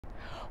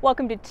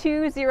Welcome to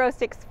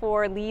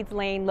 2064 Leeds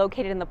Lane,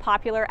 located in the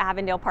popular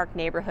Avondale Park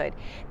neighborhood.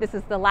 This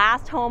is the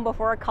last home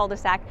before a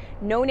cul-de-sac,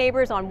 no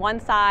neighbors on one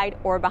side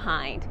or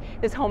behind.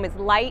 This home is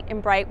light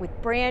and bright with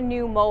brand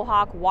new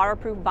Mohawk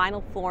waterproof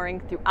vinyl flooring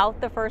throughout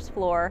the first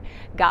floor.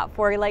 Got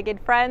four-legged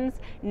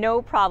friends?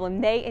 No problem.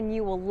 They and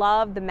you will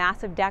love the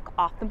massive deck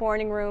off the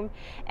morning room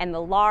and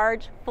the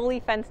large, fully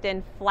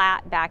fenced-in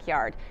flat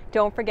backyard.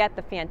 Don't forget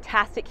the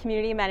fantastic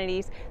community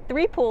amenities,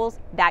 3 pools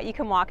that you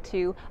can walk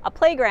to, a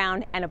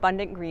playground, and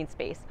abundant green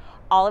space.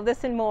 All of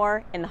this and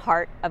more in the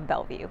heart of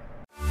Bellevue.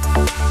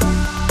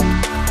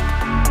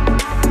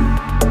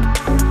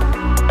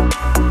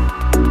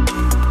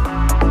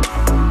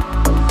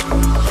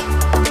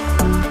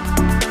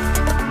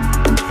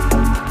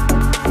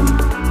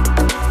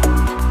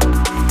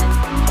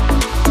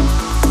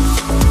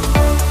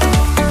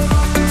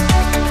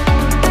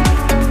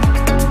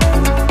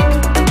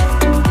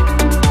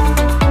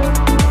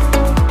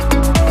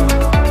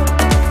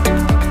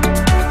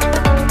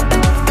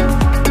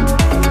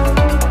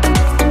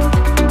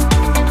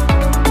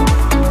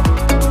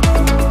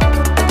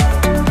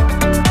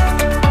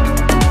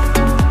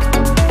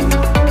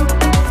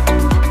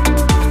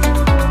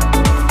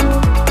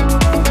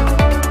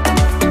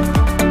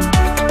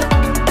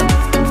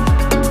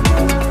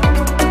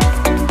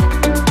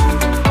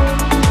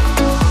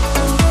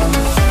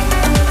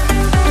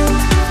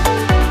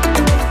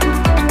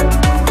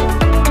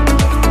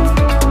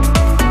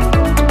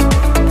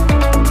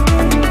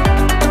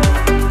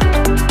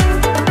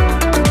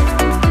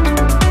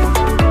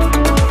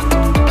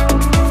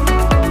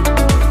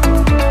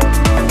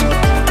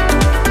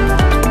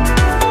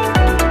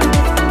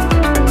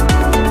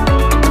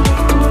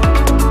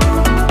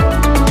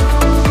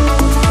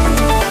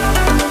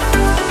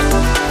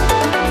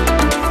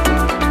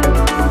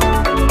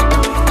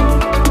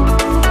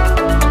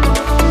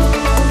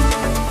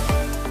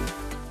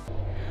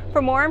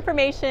 For more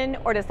information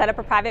or to set up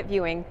a private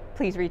viewing,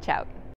 please reach out.